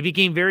 it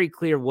became very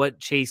clear what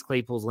Chase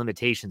Claypool's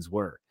limitations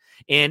were.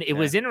 And it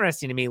was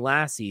interesting to me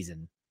last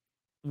season.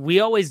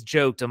 We always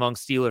joked among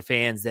Steeler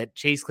fans that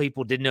Chase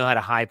Claypool didn't know how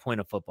to high point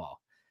a football.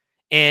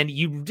 And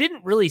you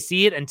didn't really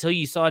see it until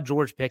you saw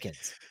George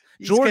Pickens.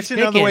 George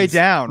Pickens on the way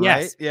down,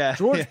 yes, right? Yeah.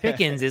 George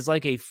Pickens is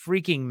like a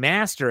freaking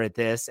master at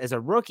this as a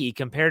rookie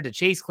compared to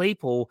Chase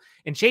Claypool.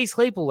 And Chase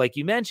Claypool, like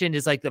you mentioned,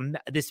 is like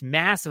this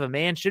mass of a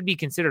man, should be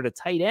considered a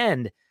tight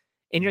end.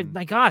 And you're,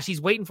 my gosh,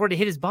 he's waiting for it to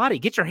hit his body.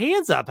 Get your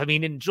hands up. I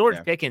mean, and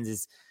George Pickens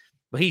is,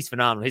 well, he's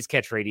phenomenal. His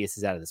catch radius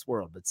is out of this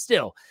world. But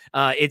still,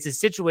 it's a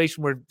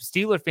situation where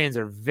Steeler fans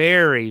are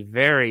very,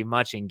 very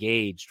much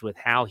engaged with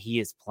how he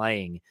is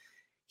playing.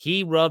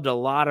 He rubbed a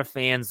lot of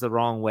fans the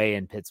wrong way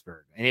in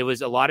Pittsburgh. And it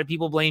was a lot of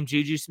people blame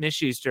Juju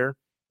Smith-Schuster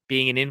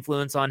being an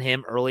influence on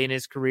him early in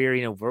his career,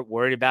 you know,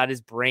 worried about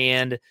his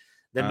brand,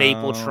 the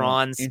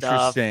Mapletron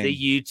stuff, the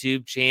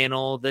YouTube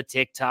channel, the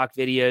TikTok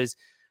videos.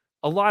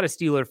 A lot of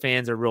Steeler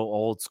fans are real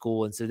old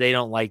school, and so they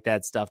don't like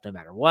that stuff no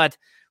matter what.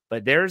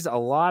 But there's a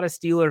lot of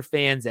Steeler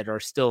fans that are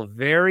still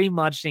very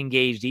much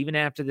engaged, even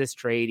after this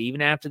trade,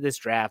 even after this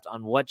draft,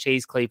 on what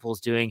Chase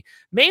Claypool's doing,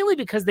 mainly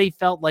because they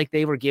felt like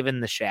they were given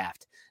the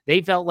shaft.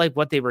 They felt like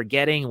what they were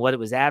getting, what it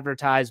was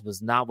advertised,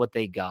 was not what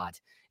they got.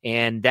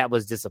 And that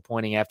was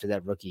disappointing after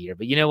that rookie year.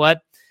 But you know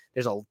what?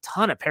 There's a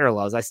ton of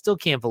parallels. I still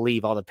can't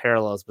believe all the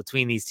parallels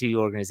between these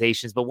two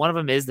organizations. But one of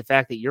them is the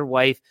fact that your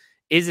wife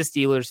is a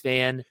Steelers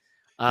fan.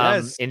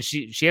 Yes. And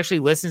she actually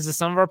listens to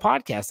some of our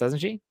podcasts, doesn't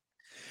she?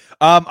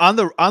 On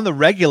the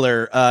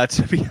regular,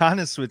 to be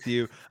honest with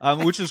you,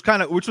 which was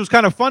kind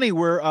of funny.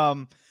 Where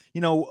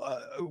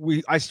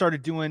I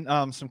started doing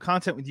some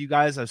content with you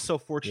guys. I was so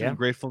fortunate and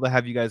grateful to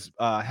have you guys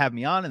have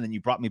me on, and then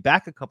you brought me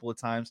back a couple of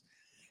times.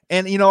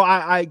 And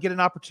I get an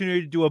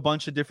opportunity to do a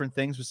bunch of different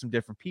things with some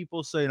different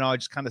people. So I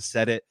just kind of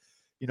said it,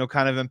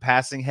 kind of in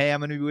passing. Hey, I'm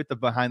going to be with the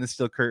Behind the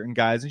Steel Curtain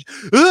guys. And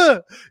you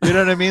know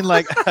what I mean?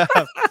 Like,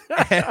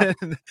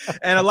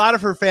 and a lot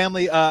of her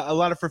family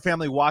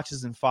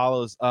watches and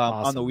follows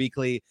awesome. On the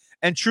weekly.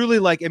 And truly,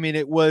 like, I mean,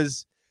 it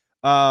was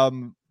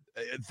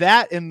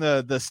that and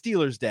the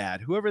Steelers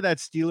dad, whoever that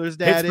Steelers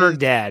dad Pittsburgh is.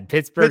 dad.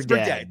 Pittsburgh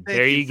dad.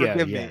 There you go.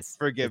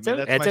 Forgive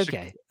me. That's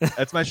okay.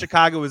 That's my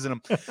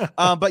Chicagoism.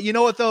 But you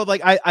know what, though?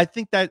 Like, I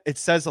think that it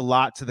says a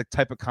lot to the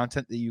type of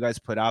content that you guys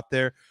put out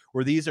there,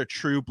 where these are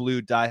true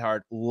blue,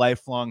 diehard,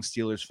 lifelong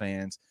Steelers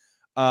fans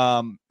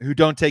who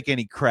don't take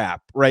any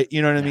crap, right?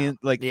 You know what I mean?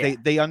 Like,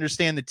 they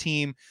understand the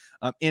team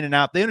in and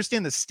out. They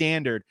understand the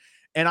standard.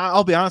 And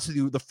I'll be honest with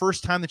you, the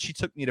first time that she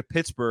took me to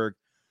Pittsburgh,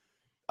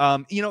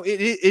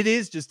 it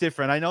is just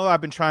different. I know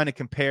I've been trying to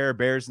compare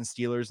Bears and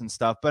Steelers and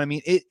stuff, but I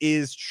mean, it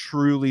is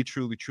truly,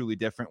 truly, truly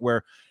different.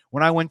 Where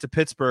when I went to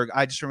Pittsburgh,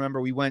 I just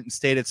remember we went and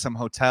stayed at some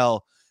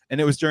hotel,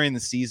 and it was during the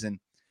season,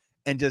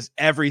 and just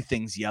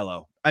everything's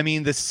yellow. I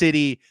mean, the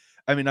city,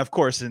 of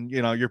course, and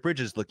your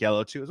bridges look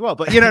yellow too as well,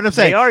 but you know what I'm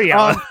saying? They are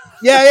yellow.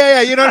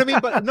 Yeah. You know what I mean?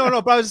 But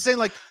no, but I was just saying,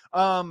 like,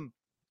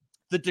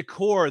 the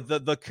decor,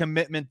 the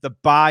commitment, the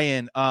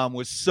buy-in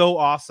was so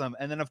awesome.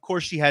 And then, of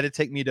course, she had to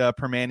take me to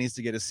Permani's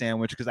to get a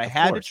sandwich because I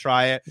had to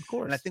try it. Of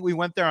course. And I think we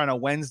went there on a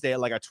Wednesday at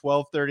like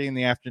 12:30 in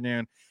the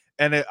afternoon.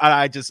 And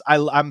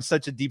I'm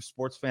such a deep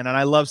sports fan, and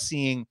I love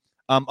seeing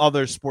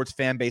other sports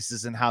fan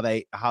bases and how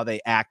they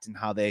act and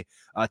how they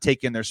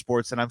take in their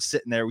sports. And I'm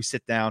sitting there, we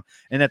sit down,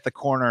 and at the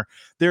corner,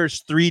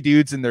 there's 3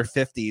 dudes in their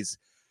 50s.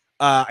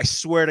 I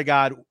swear to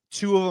God,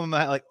 2 of them,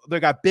 like,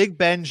 they got Big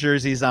Ben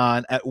jerseys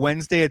on at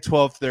Wednesday at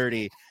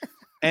 12:30,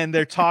 and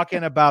they're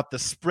talking about the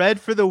spread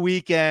for the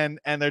weekend,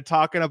 and they're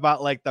talking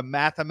about like the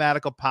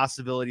mathematical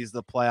possibilities of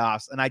the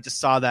playoffs. And I just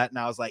saw that, and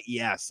I was like,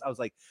 yes. I was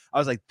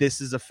like, this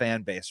is a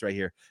fan base right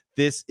here.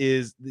 This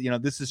is,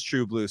 this is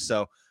true blue.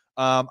 So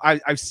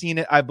I've seen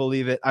it. I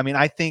believe it. I mean,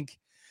 I think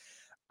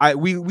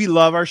we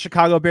love our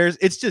Chicago Bears.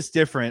 It's just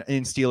different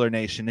in Steeler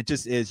Nation. It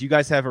just is. You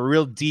guys have a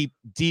real deep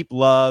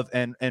love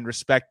and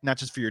respect, not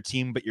just for your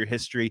team, but your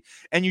history.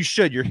 And you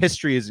should. Your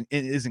history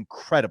is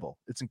incredible.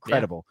 It's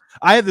incredible. Yeah.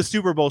 I have the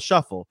Super Bowl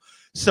shuffle.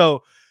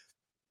 So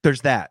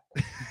there's that.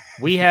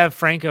 We have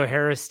Franco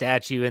Harris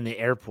statue in the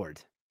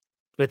airport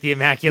with the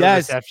Immaculate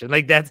Reception.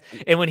 Like, that's,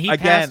 and when he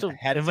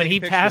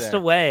passed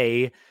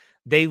away,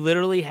 they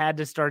literally had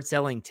to start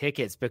selling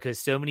tickets because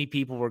so many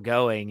people were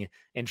going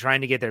and trying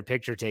to get their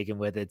picture taken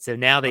with it. So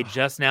now they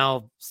just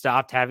now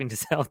stopped having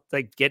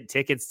to get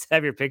tickets to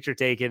have your picture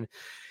taken.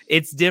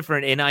 It's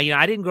different. And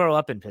I didn't grow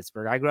up in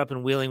Pittsburgh. I grew up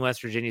in Wheeling,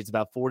 West Virginia. It's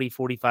about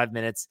 45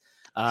 minutes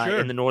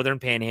in the Northern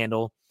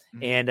Panhandle.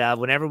 Mm-hmm. And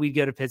whenever we'd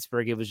go to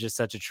Pittsburgh, it was just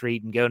such a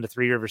treat, and going to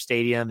Three River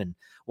Stadium and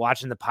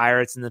watching the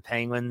Pirates and the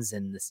Penguins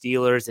and the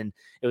Steelers. And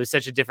it was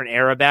such a different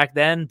era back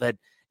then, but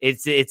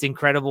it's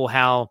incredible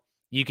how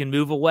you can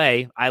move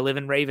away. I live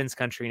in Ravens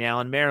country now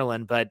in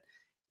Maryland, but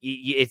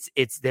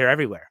it's they're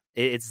everywhere.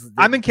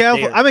 I'm in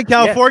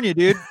California,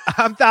 dude.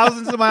 I'm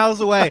thousands of miles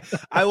away.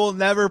 I will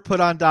never put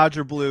on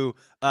Dodger blue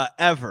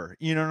ever.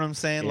 You know what I'm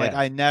saying? Yeah.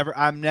 Like,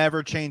 I'm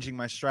never changing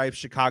my stripes.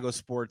 Chicago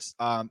sports.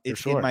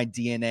 It's in my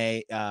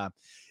DNA.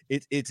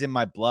 It's in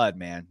my blood,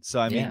 man. So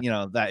I mean,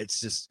 that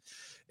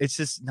it's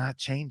just not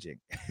changing.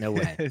 No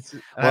way.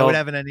 I wouldn't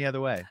have it any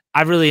other way.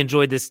 I really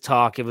enjoyed this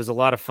talk. It was a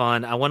lot of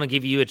fun. I want to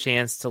give you a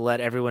chance to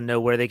let everyone know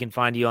where they can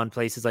find you on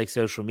places like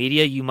social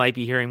media. You might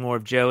be hearing more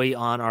of Joey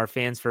on our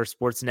Fans First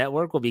Sports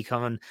Network. We'll be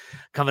coming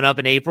up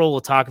in April.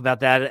 We'll talk about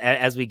that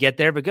as we get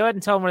there, but go ahead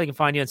and tell them where they can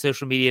find you on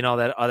social media and all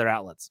that other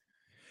outlets.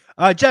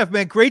 Jeff,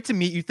 man, great to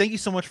meet you. Thank you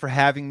so much for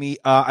having me.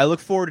 I look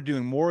forward to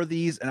doing more of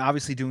these, and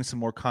obviously doing some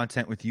more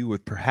content with you,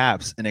 with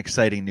perhaps an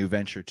exciting new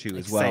venture too,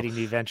 as well. Exciting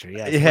new venture,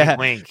 yeah.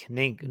 Wink.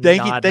 Thank you.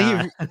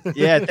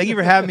 Yeah, thank you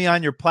for having me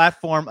on your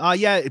platform.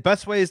 The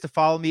best way is to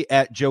follow me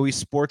at Joey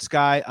Sports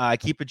Guy. I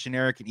keep it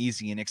generic and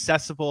easy and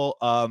accessible,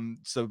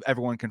 so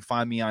everyone can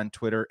find me on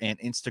Twitter and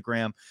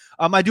Instagram.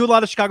 I do a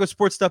lot of Chicago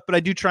sports stuff, but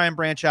I do try and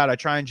branch out. I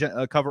try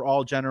and cover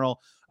all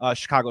general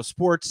Chicago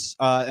sports,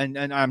 and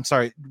I'm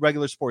sorry,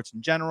 regular sports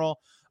in general.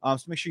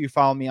 So make sure you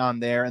follow me on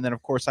there. And then,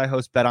 of course, I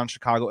host Bet on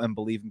Chicago and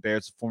Believe in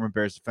Bears, former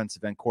Bears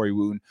defensive end Corey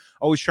Wooten.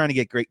 Always trying to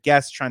get great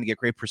guests, trying to get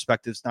great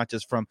perspectives, not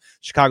just from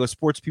Chicago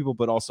sports people,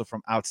 but also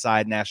from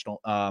outside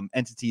national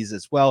entities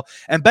as well.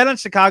 And Bet on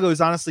Chicago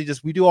is honestly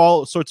just, we do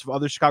all sorts of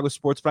other Chicago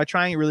sports, but I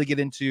try and really get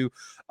into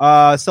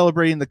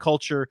celebrating the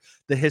culture,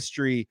 the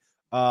history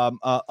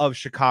of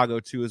Chicago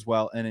too as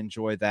well, and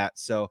enjoy that.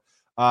 So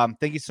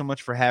thank you so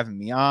much for having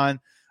me on.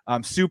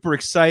 I'm super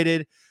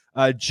excited.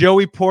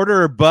 Joey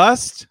Porter or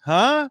bust,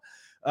 huh?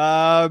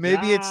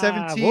 Maybe it's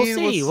 17.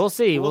 We'll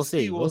see. We'll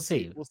see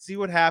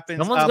what happens.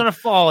 Someone's gonna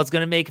fall. It's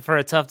gonna make it for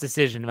a tough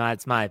decision.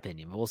 That's my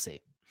opinion, but we'll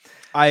see.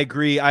 I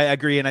agree,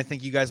 and I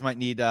think you guys might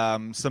need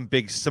some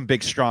big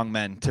strong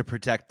men to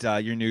protect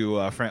your new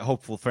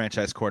hopeful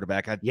franchise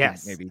quarterback.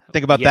 Maybe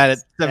think about that at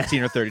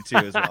 17 or 32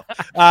 as well.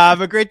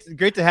 But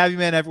great to have you,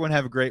 man. Everyone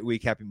have a great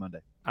week. Happy Monday.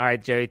 All right,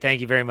 Joey.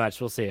 Thank you very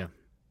much. We'll see you.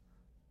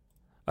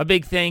 A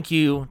big thank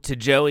you to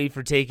Joey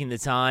for taking the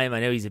time. I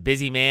know he's a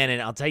busy man, and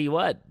I'll tell you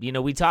what,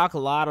 we talk a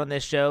lot on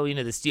this show,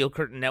 the Steel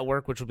Curtain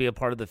Network, which will be a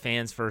part of the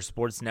Fans First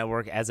Sports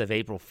Network as of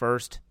April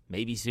 1st,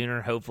 maybe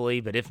sooner,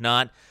 hopefully, but if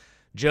not,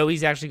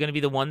 Joey's actually going to be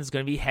the one that's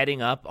going to be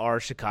heading up our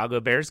Chicago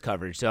Bears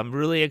coverage. So I'm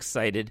really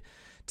excited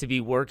to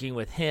be working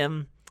with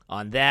him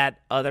on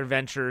that, other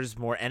ventures,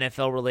 more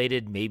NFL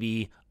related,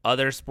 maybe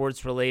other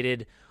sports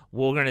related.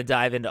 We're going to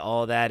dive into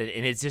all that,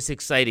 and it's just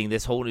exciting.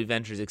 This whole new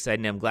venture is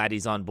exciting. I'm glad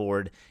he's on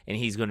board, and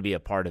he's going to be a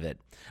part of it.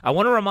 I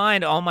want to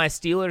remind all my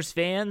Steelers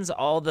fans,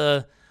 all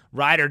the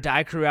ride or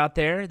die crew out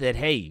there, that,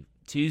 hey,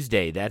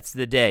 Tuesday, that's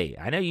the day.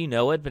 I know you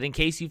know it, but in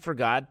case you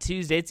forgot,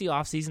 Tuesday, it's the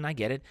offseason. I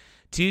get it.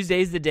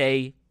 Tuesday's the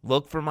day.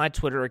 Look for my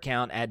Twitter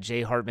account at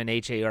jhartman,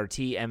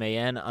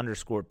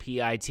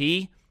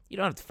 HARTMAN_PIT. You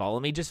don't have to follow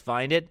me. Just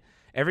find it.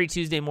 Every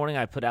Tuesday morning,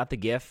 I put out the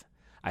GIF.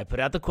 I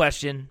put out the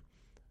question.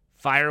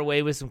 Fire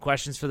away with some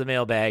questions for the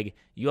mailbag.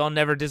 You all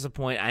never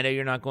disappoint. I know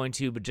you're not going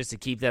to, but just to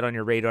keep that on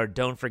your radar,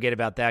 don't forget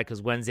about that,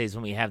 because Wednesday's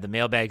when we have the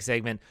mailbag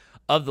segment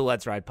of the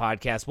Let's Ride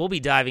podcast. We'll be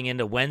diving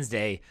into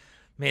Wednesday.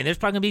 Man, there's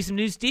probably going to be some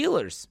new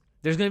Steelers.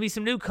 There's going to be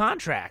some new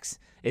contracts.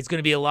 It's going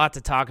to be a lot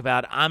to talk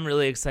about. I'm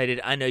really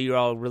excited. I know you're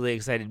all really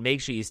excited.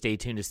 Make sure you stay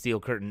tuned to Steel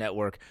Curtain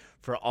Network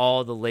for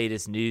all the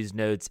latest news,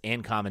 notes,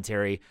 and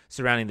commentary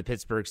surrounding the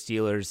Pittsburgh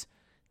Steelers.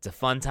 It's a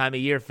fun time of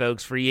year,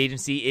 folks. Free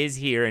agency is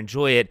here.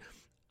 Enjoy it.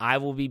 I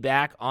will be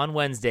back on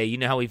Wednesday. You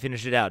know how we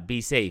finish it out.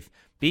 Be safe,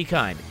 be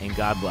kind, and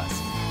God bless.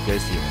 Go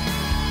Steelers.